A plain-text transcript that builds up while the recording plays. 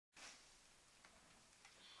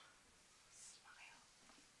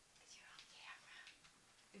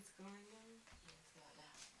going now? Yeah, it's going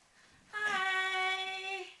now.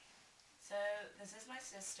 Hi! So, this is my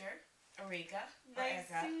sister, Erika. Nice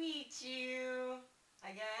to meet you.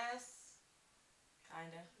 I guess.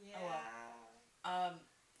 Kinda. Yeah. Oh well.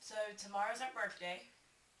 So tomorrow's our birthday,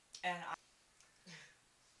 and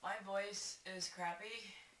my voice is crappy,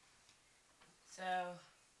 so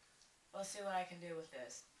we'll see what I can do with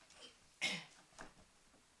this.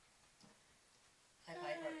 Hi,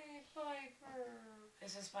 Piper. Hi, Piper.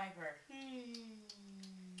 This is Piper.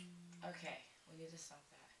 Okay, we need to stop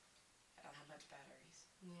that. I don't have much batteries.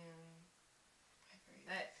 Yeah. Piper,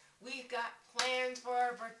 But we've got plans for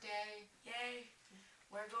our birthday. yay!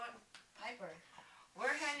 We're going, Piper.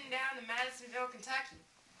 We're heading down to Madisonville, Kentucky.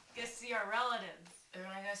 Go see our relatives. We're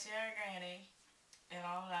gonna go see our granny and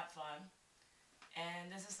all of that fun.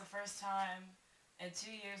 And this is the first time in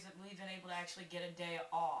 2 years that we've been able to actually get a day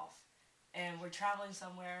off. And we're traveling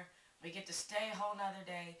somewhere. We get to stay a whole nother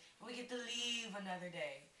day. And we get to leave another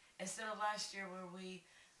day. Instead of last year where we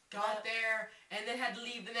Got there and then had to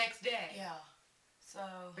leave the next day. Yeah. So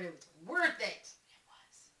But it was worth it. it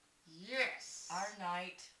was. Yes. Our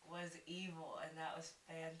night was evil, and that was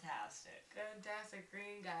fantastic. Fantastic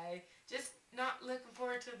green guy. Just not looking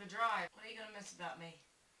forward to the drive. What are you gonna miss about me?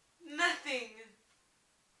 Nothing.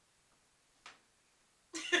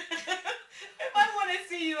 If I want to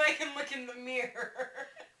see you, I can look in the mirror.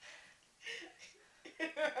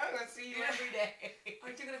 I'm going to see you every day.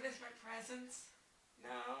 Aren't you gonna miss my presents?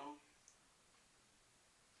 No.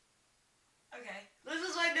 Okay. This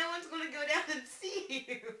is why no one's going to go down and see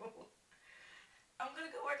you. I'm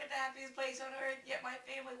gonna go work at the happiest place on earth, yet my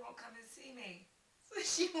family won't come and see me. So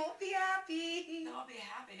she won't be happy. No, I'll be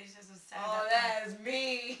happy. It's just so sad. Oh, that is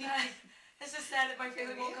me. It's just sad that my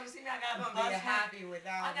family won't come see me. I gotta I'm bust be my, happy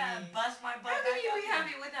without I gotta me. bust my butt. How can back you up be here.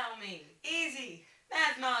 happy without me? Easy.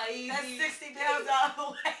 That's not easy. That's 60 pounds out of the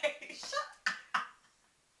way.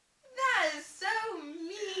 That is so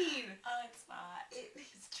mean. Oh, it's not.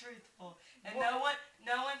 It's truthful. And What?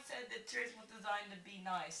 no one said that truth was designed to be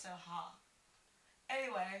nice, so ha.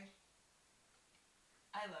 Anyway,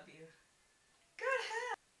 I love you. Good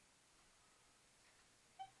hell.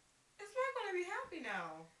 It's not going to be happy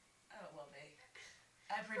now. Oh, it will be.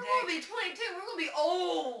 I We're going to predict. be 22. We're going to be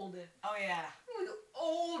old. Oh, yeah. We're gonna be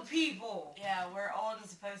old people. Yeah, we're old and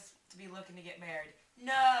supposed to be looking to get married.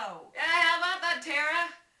 No! Yeah, how about that, Tara?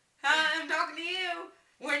 I'm talking to you.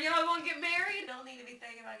 When y'all going to get married? You don't need to be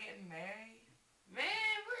thinking about getting married.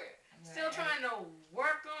 Man, we're I'm still gonna- trying to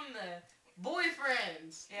work on the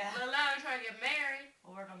boyfriends. Yeah. Let alone trying to get married.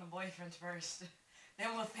 We'll work on the boyfriends first.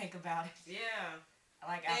 Then we'll think about it. Yeah.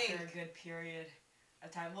 Like after a Think. good period of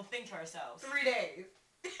time. We'll think to ourselves. 3 days.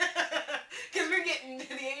 Because we're getting to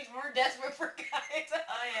the age where we're desperate for guys.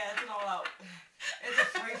 Oh yeah, it's an all out. It's a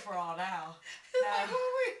free-for-all now. Like,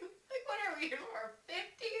 what are we in our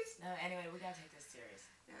 50s? No, anyway, we gotta take this serious.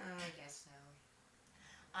 I guess so.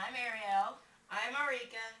 I'm Ariel. I'm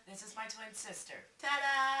Marika. This is my twin sister.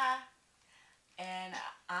 Ta-da! And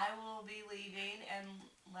I will be leaving in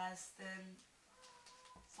less than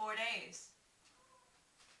 4 days.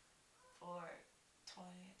 4, 20,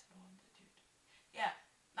 21, 22. Yeah,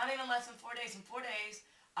 not even less than 4 days. In 4 days,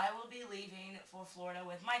 I will be leaving for Florida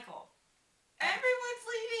with Michael. Everyone's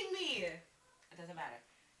leaving me. It doesn't matter.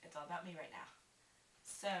 It's all about me right now.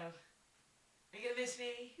 So, are you gonna miss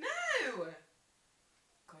me? No.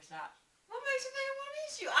 Of course not. What makes you think I want to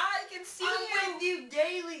miss you? I can see I'm you. with you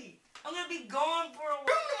daily. I'm gonna be gone for a Room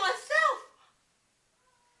while. to myself.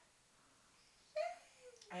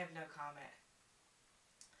 I have no comment.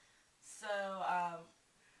 So,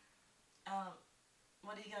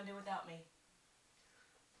 what are you gonna do without me?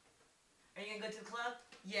 Are you gonna go to the club?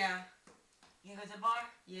 Yeah. You gonna go to the bar?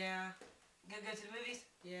 Yeah. You gonna go to the movies?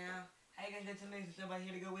 Yeah. How you gonna go to the movies with nobody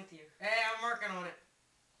here to go with you? Hey, I'm working on it.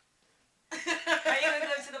 Are you gonna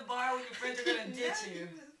go to the bar when your friends are gonna ditch you?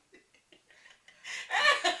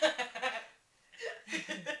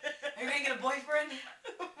 Are you gonna get a boyfriend?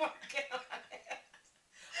 Working on it.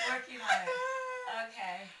 Working on it.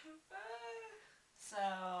 Okay. So,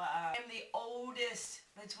 I'm the oldest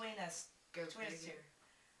between us. Go Between us two. figure.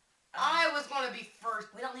 I was going to be first.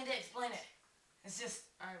 We don't need to explain it. It's just,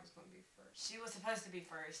 I was going to be first. she was supposed to be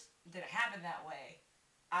first. It didn't happen that way.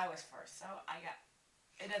 I was first. So,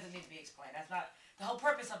 it doesn't need to be explained. That's not the whole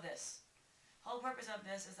purpose of this. The whole purpose of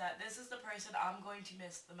this is that this is the person I'm going to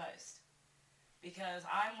miss the most. Because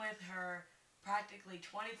I'm with her practically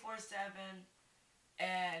 24/7,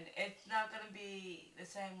 and it's not going to be the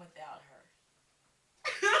same without her.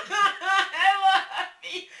 I love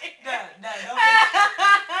you. No,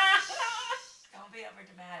 don't be over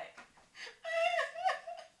dramatic.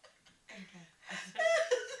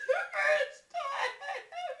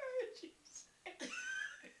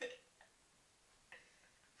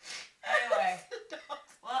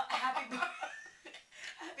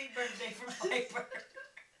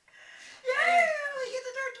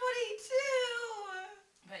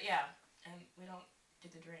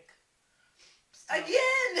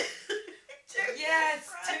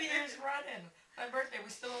 birthday,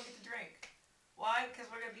 we still don't get to drink. Why? Because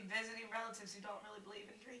we're going to be visiting relatives who don't really believe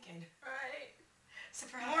in drinking. Right.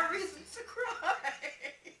 Surprise. More reasons to cry.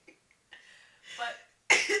 But,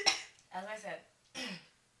 as I said,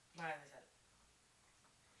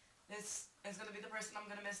 this is going to be the person I'm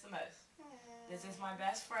going to miss the most. This is my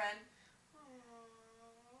best friend.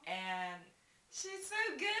 And she's so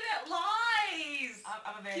good at lies.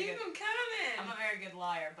 I'm a very Keep them coming. I'm a very good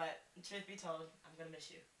liar, but truth be told, I'm going to miss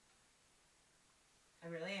you. I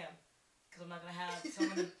really am. Because I'm not going to have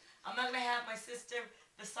someone, I'm not going to have my sister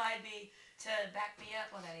beside me to back me up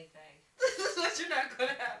on anything. This is what you're not going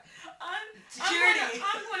to have. Security.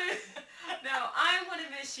 I'm going to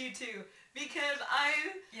miss you too. Because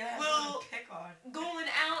pick on. going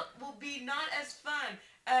out will be not as fun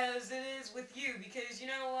as it is with you. Because you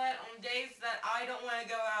know what? On days that I don't want to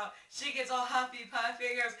go out, she gets all huffy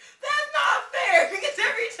puffy and goes, that's not fair. Because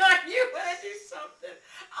every time you want to do something,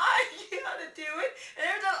 I gotta do it. And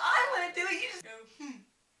every time I want to do it, you just go,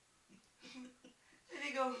 And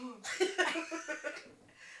you go,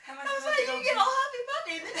 How am I I was supposed like, to go you get all huffy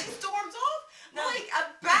puffy and then it storms off like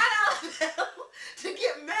a bat out of hell to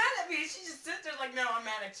get mad at me. And she just sits there like, no, I'm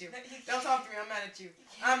mad at you. Don't talk to me, I'm mad at you.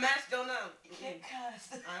 I'm mad at you, don't know. You can't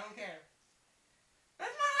cuss. I don't care.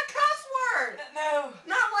 That's not a cuss word. No.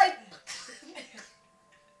 Not like,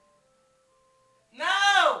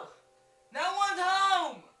 No! No one's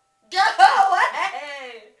home! go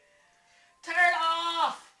away. Turn it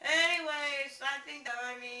off! Anyways, I think that,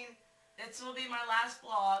 This will be my last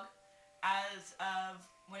vlog as of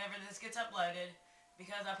whenever this gets uploaded,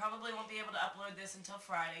 because I probably won't be able to upload this until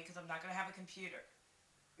Friday because I'm not going to have a computer.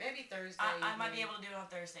 maybe Thursday. I might be able to do it on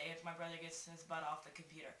Thursday if my brother gets his butt off the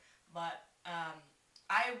computer. But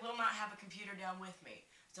I will not have a computer down with me.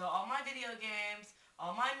 So all my video games,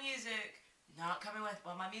 all my music, not coming with,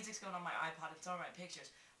 well, my music's going on my iPod and some of my pictures.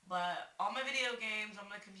 But all my video games on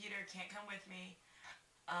my computer can't come with me.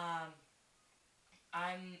 I'm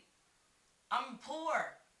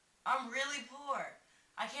poor. I'm really poor.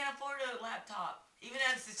 I can't afford a laptop. Even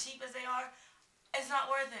as cheap as they are, it's not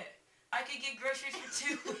worth it. I could get groceries for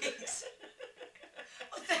 2 weeks.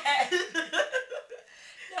 What the heck? No,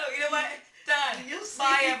 you know what? Done. You'll see.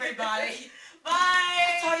 Bye, everybody. Bye.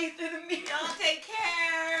 I saw you through the mirror. Y'all take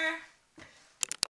care.